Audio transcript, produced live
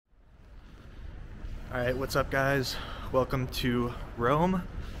Alright, what's up guys? Welcome to Rome.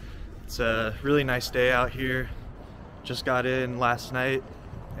 It's a really nice day out here. Just got in last night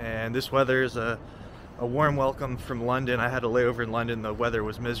and this weather is a warm welcome from London. I had a layover in London, the weather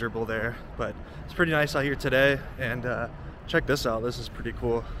was miserable there, but it's pretty nice out here today. And check this out, this is pretty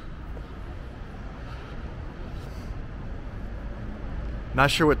cool.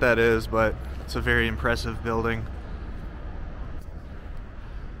 Not sure what that is, but it's a very impressive building.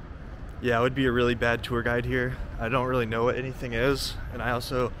 Yeah, I would be a really bad tour guide here. I don't really know what anything is, and I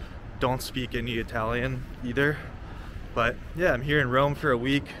also don't speak any Italian either. But yeah, I'm here in Rome for a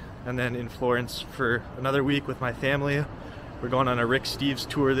week, and then in Florence for another week with my family. We're going on a Rick Steves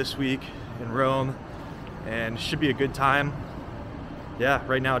tour this week in Rome, and it should be a good time. Yeah,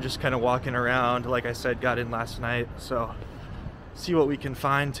 right now just kind of walking around. Like I said, got in last night, so see what we can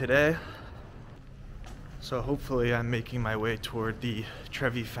find today. So hopefully I'm making my way toward the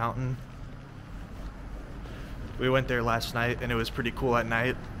Trevi Fountain. We went there last night and it was pretty cool at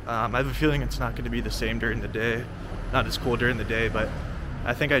night. I have a feeling it's not going to be the same during the day. Not as cool during the day, but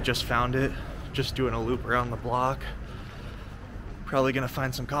I think I just found it. Just doing a loop around the block. Probably going to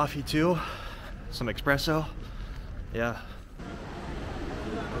find some coffee too. Some espresso. Yeah.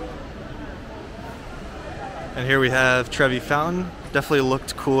 And here we have Trevi Fountain. Definitely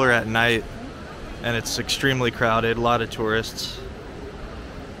looked cooler at night. And it's extremely crowded, a lot of tourists.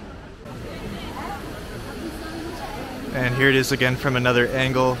 And here it is again from another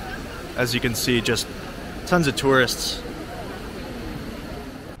angle. As you can see, just tons of tourists.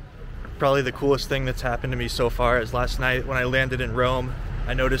 Probably the coolest thing that's happened to me so far is last night when I landed in Rome,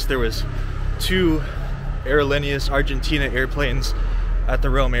 I noticed there was 2 Aerolíneas Argentina airplanes at the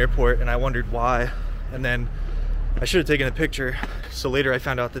Rome airport, and I wondered why. And then I should have taken a picture. So later I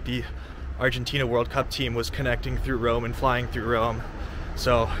found out that the Argentina World Cup team was connecting through Rome and flying through Rome.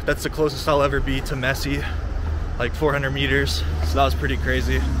 So that's the closest I'll ever be to Messi, like 400 meters. So that was pretty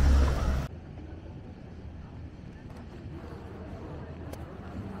crazy.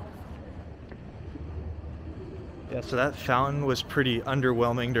 Yeah, so that fountain was pretty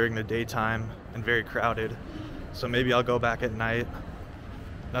underwhelming during the daytime and very crowded. So maybe I'll go back at night.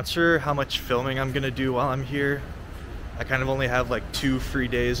 Not sure how much filming I'm gonna do while I'm here. I kind of only have like 2 free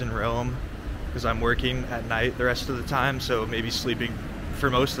days in Rome because I'm working at night the rest of the time, so maybe sleeping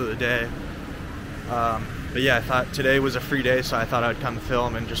for most of the day. But yeah, I thought today was a free day, so I thought I'd come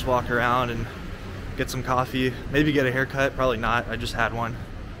film and just walk around and get some coffee, maybe get a haircut. Probably not, I just had one.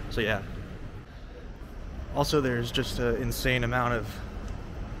 So yeah. Also, there's just an insane amount of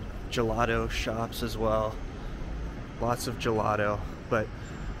gelato shops as well. Lots of gelato, but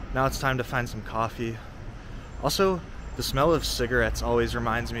now it's time to find some coffee. Also, the smell of cigarettes always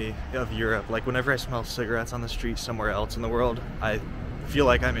reminds me of Europe. Like whenever I smell cigarettes on the street somewhere else in the world, I feel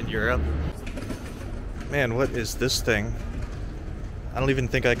like I'm in Europe. Man, what is this thing? I don't even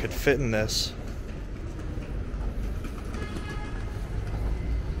think I could fit in this.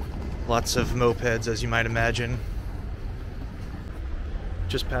 Lots of mopeds, as you might imagine.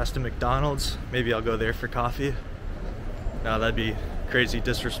 Just past a McDonald's. Maybe I'll go there for coffee. No, that'd be crazy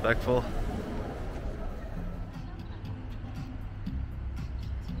disrespectful.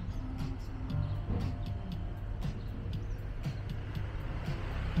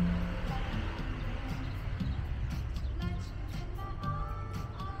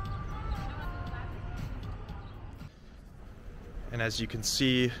 And as you can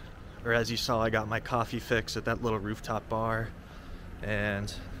see, or as you saw, I got my coffee fix at that little rooftop bar.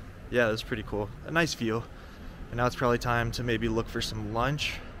 And yeah, that's pretty cool. A nice view. And now it's probably time to maybe look for some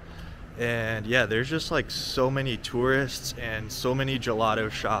lunch. And yeah, there's just like so many tourists and so many gelato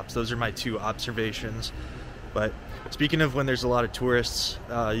shops. Those are my 2 observations. But speaking of when there's a lot of tourists,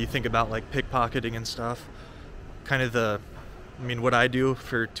 you think about like pickpocketing and stuff. Kind of what I do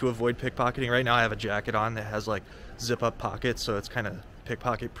to avoid pickpocketing. Right now I have a jacket on that has like zip up pockets, so it's kind of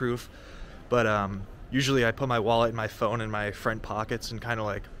pickpocket proof. But usually I put my wallet and my phone in my front pockets and kind of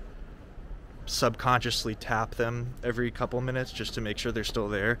like subconsciously tap them every couple minutes just to make sure they're still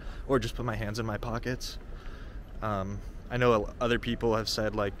there, or just put my hands in my pockets. I know other people have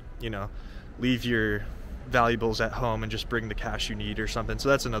said, like, you know, leave your valuables at home and just bring the cash you need or something. So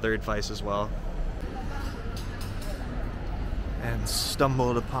that's another advice as well. And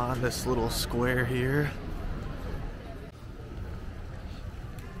stumbled upon this little square here.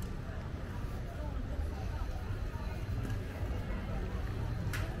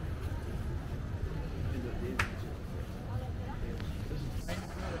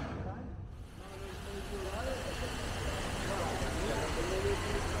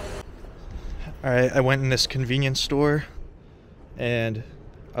 Alright, I went in this convenience store and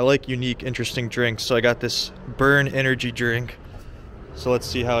I like unique, interesting drinks, so I got this Burn energy drink. So let's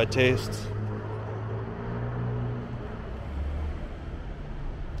see how it tastes.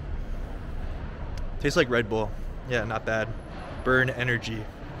 Tastes like Red Bull. Yeah, not bad. Burn energy.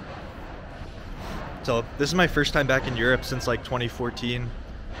 So this is my first time back in Europe since like 2014,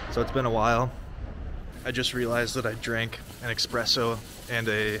 so it's been a while. I just realized that I drank an espresso and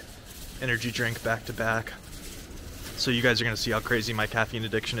a energy drink back to back. So you guys are gonna see how crazy my caffeine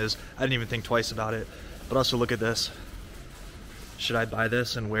addiction is. I didn't even think twice about it. But also look at this. Should I buy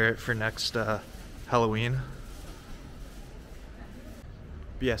this and wear it for next Halloween?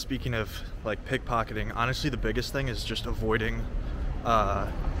 But yeah, speaking of like pickpocketing, honestly the biggest thing is just avoiding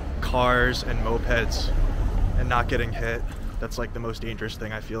cars and mopeds and not getting hit. That's like the most dangerous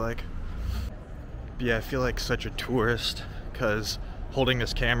thing, I feel like. But yeah, I feel like such a tourist because holding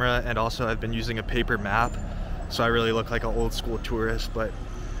this camera, and also I've been using a paper map, so I really look like an old school tourist. But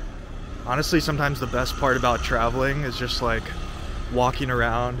honestly, sometimes the best part about traveling is just like walking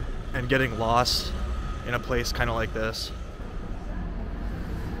around and getting lost in a place kind of like this.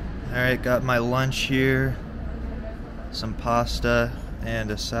 Alright, got my lunch here. Some pasta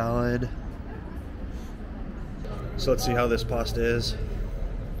and a salad. So let's see how this pasta is.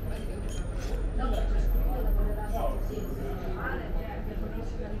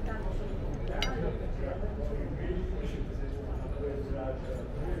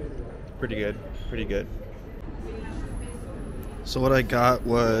 Pretty good, pretty good. So what I got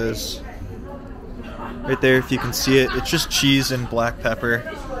was, right there if you can see it, it's just cheese and black pepper.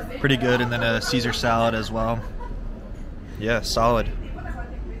 Pretty good, and then a Caesar salad as well. Yeah, solid.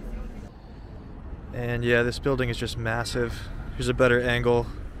 And yeah, this building is just massive. Here's a better angle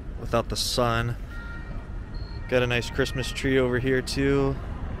without the sun. Got a nice Christmas tree over here too.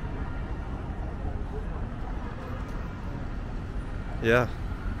 Yeah.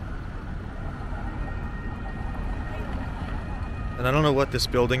 And I don't know what this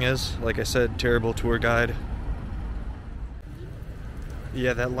building is. Like I said, terrible tour guide.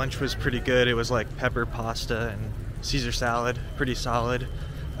 Yeah, that lunch was pretty good. It was like pepper pasta and Caesar salad, pretty solid.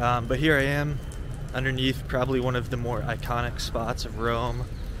 But here I am, underneath probably one of the more iconic spots of Rome.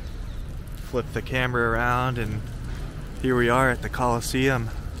 Flip the camera around and here we are at the Colosseum.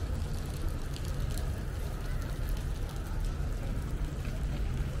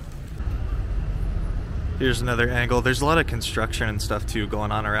 Here's another angle. There's a lot of construction and stuff too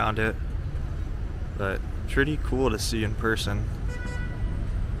going on around it, but pretty cool to see in person.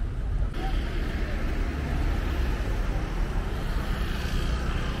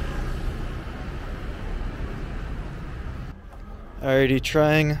 Alrighty,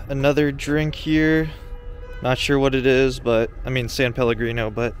 trying another drink here. Not sure what it is, but I mean San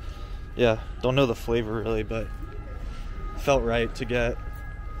Pellegrino, but yeah, don't know the flavor really, but felt right to get.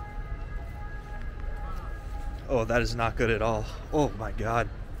 Oh, that is not good at all. Oh my god.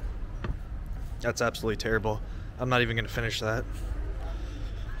 That's absolutely terrible. I'm not even gonna finish that.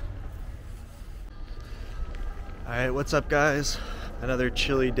 Alright, what's up guys? Another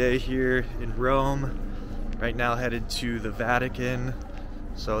chilly day here in Rome. Right now headed to the Vatican,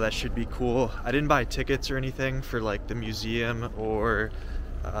 so that should be cool. I didn't buy tickets or anything for like the museum or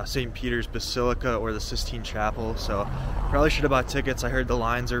St. Peter's Basilica or the Sistine Chapel, so probably should have bought tickets. I heard the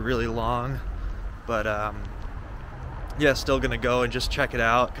lines are really long, but yeah, still gonna go and just check it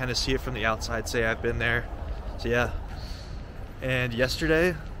out, kind of see it from the outside, say I've been there. So yeah. And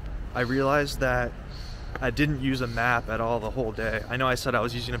yesterday I realized that I didn't use a map at all the whole day. I know I said I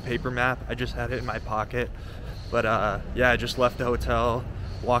was using a paper map, I just had it in my pocket, but yeah, I just left the hotel,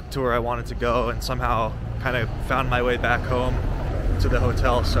 walked to where I wanted to go, and somehow kind of found my way back home to the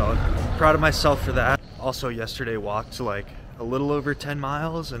hotel, so proud of myself for that. Also yesterday walked like a little over 10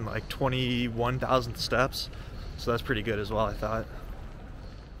 miles and like 21,000 steps. So that's pretty good as well, I thought.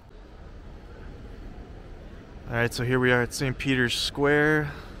 Alright, so here we are at St. Peter's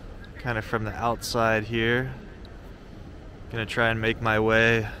Square, kind of from the outside here. Gonna try and make my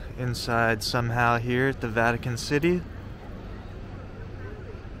way inside somehow here at the Vatican City.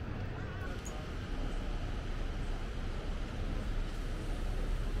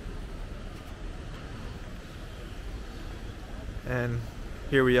 And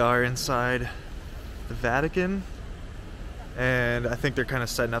here we are inside the Vatican, and I think they're kind of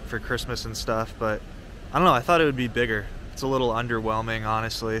setting up for Christmas and stuff, but I don't know, I thought it would be bigger. It's a little underwhelming,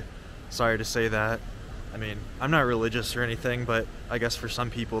 honestly. Sorry to say that. I mean, I'm not religious or anything, but I guess for some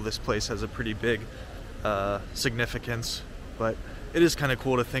people this place has a pretty big significance. But it is kind of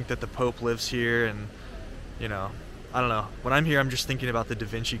cool to think that the Pope lives here, and you know, I don't know. When I'm here, I'm just thinking about the Da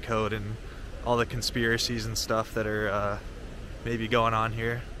Vinci Code and all the conspiracies and stuff that are maybe going on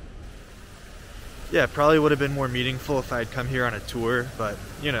here. Yeah, probably would have been more meaningful if I'd come here on a tour, but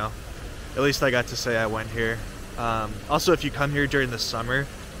you know, at least I got to say I went here. Also, if you come here during the summer,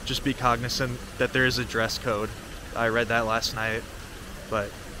 just be cognizant that there is a dress code. I read that last night,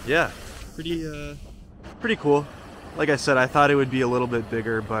 but yeah, pretty cool. Like I said, I thought it would be a little bit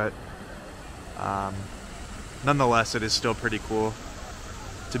bigger, but nonetheless, it is still pretty cool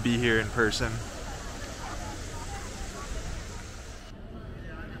to be here in person.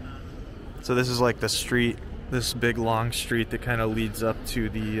 So this is like the street, this big long street that kind of leads up to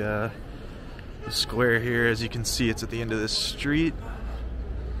the square here. As you can see, it's at the end of this street.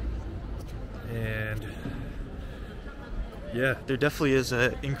 And yeah, there definitely is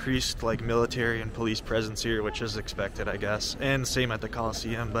an increased like military and police presence here, which is expected, I guess. And same at the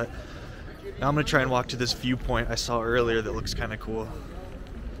Coliseum, but now I'm gonna try and walk to this viewpoint I saw earlier that looks kind of cool.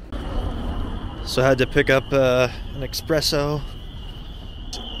 So I had to pick up an espresso.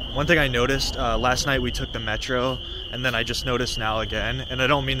 One thing I noticed, last night we took the metro, and then I just noticed now again, and I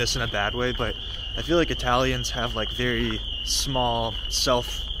don't mean this in a bad way, but I feel like Italians have like very small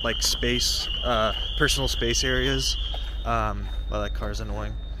space, personal space areas. Well, that car's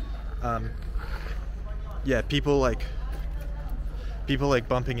annoying. Yeah, people like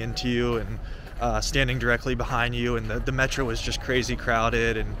bumping into you and standing directly behind you, and the metro is just crazy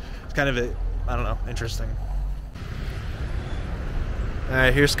crowded, and it's kind of I don't know, interesting.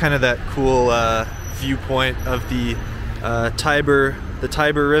 Alright, here's kind of that cool viewpoint of the Tiber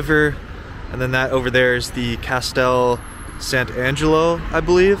River, and then that over there is the Castel Sant'Angelo, I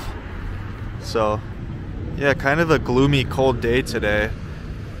believe. So, yeah, kind of a gloomy, cold day today.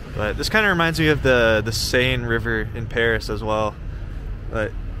 But this kind of reminds me of the Seine River in Paris as well.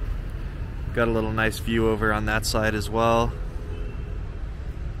 But got a little nice view over on that side as well.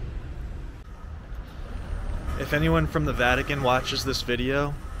 If anyone from the Vatican watches this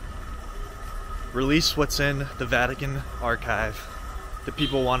video, release what's in the Vatican archive that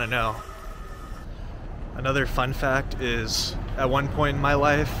people want to know. Another fun fact is, at one point in my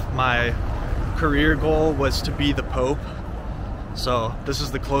life, my career goal was to be the Pope. So this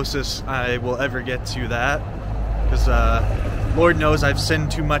is the closest I will ever get to that, because Lord knows I've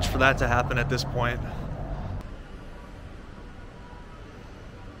sinned too much for that to happen at this point.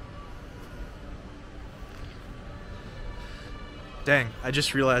 Dang, I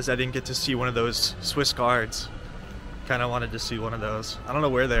just realized I didn't get to see one of those Swiss guards. Kind of wanted to see one of those. I don't know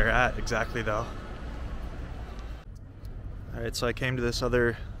where they're at exactly though. Alright, so I came to this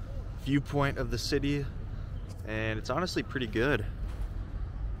other viewpoint of the city, and it's honestly pretty good.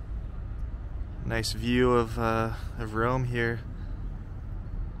 Nice view of Rome here.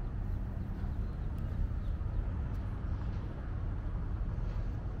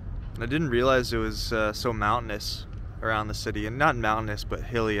 And I didn't realize it was so mountainous around the city, and not mountainous but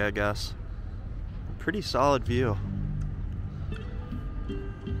hilly, I guess. Pretty solid view.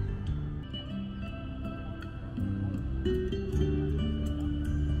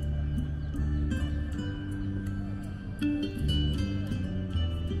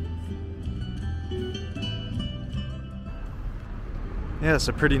 Yeah, it's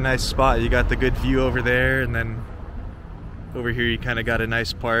a pretty nice spot. You got the good view over there, and then over here you kind of got a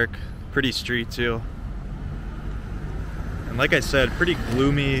nice park. Pretty street too. And like I said, pretty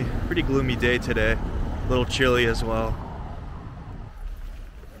gloomy day today. A little chilly as well.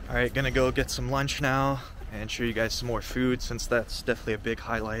 Alright, gonna go get some lunch now and show you guys some more food, since that's definitely a big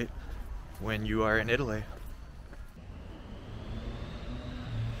highlight when you are in Italy.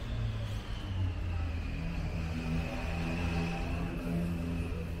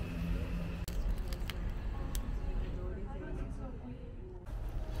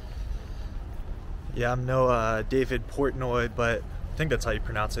 Yeah, I'm no David Portnoy, but I think that's how you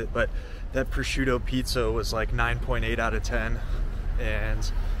pronounce it, but that prosciutto pizza was like 9.8 out of 10.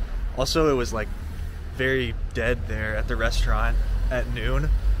 And also it was like very dead there at the restaurant at noon,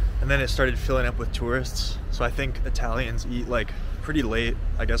 and then it started filling up with tourists. So I think Italians eat like pretty late,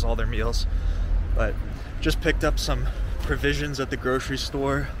 I guess, all their meals. But just picked up some provisions at the grocery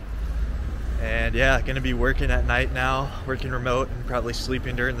store, and yeah, gonna be working at night now, working remote and probably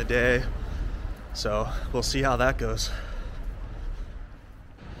sleeping during the day. So we'll see how that goes.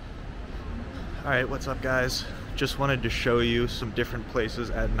 Alright, what's up guys? Just wanted to show you some different places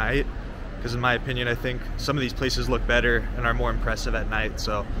at night, because in my opinion I think some of these places look better and are more impressive at night,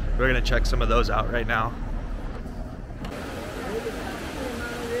 so we're gonna check some of those out right now.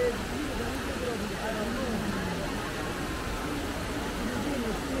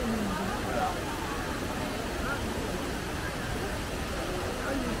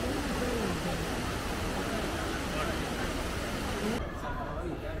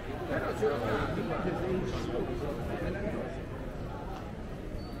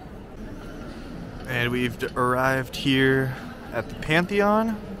 And we've arrived here at the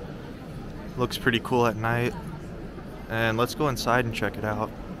Pantheon. Looks pretty cool at night. And let's go inside and check it out.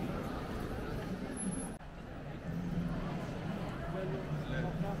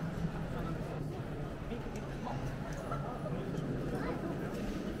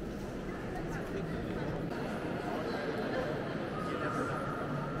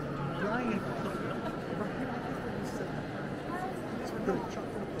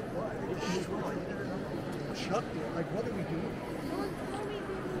 Like, what do we do?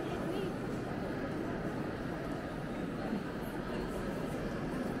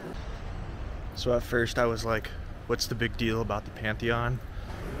 So at first I was like, what's the big deal about the Pantheon?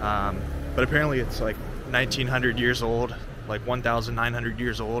 But apparently it's like 1900 years old, like 1900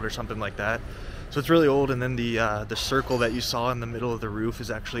 years old or something like that. So it's really old, and then the circle that you saw in the middle of the roof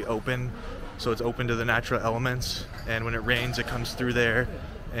is actually open. So it's open to the natural elements, and when it rains it comes through there,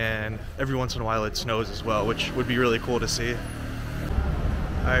 and every once in a while it snows as well, which would be really cool to see.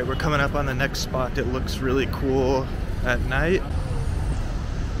 Alright, we're coming up on the next spot that looks really cool at night.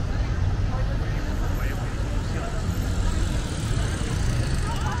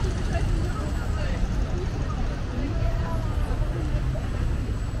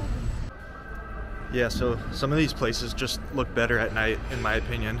 Yeah, so some of these places just look better at night, in my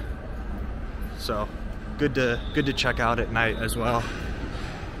opinion. So good to check out at night as well.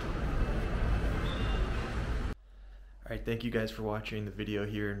 Alright, thank you guys for watching the video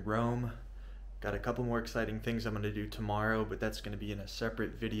here in Rome. Got a couple more exciting things I'm going to do tomorrow, but that's going to be in a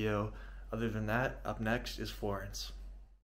separate video. Other than that, up next is Florence.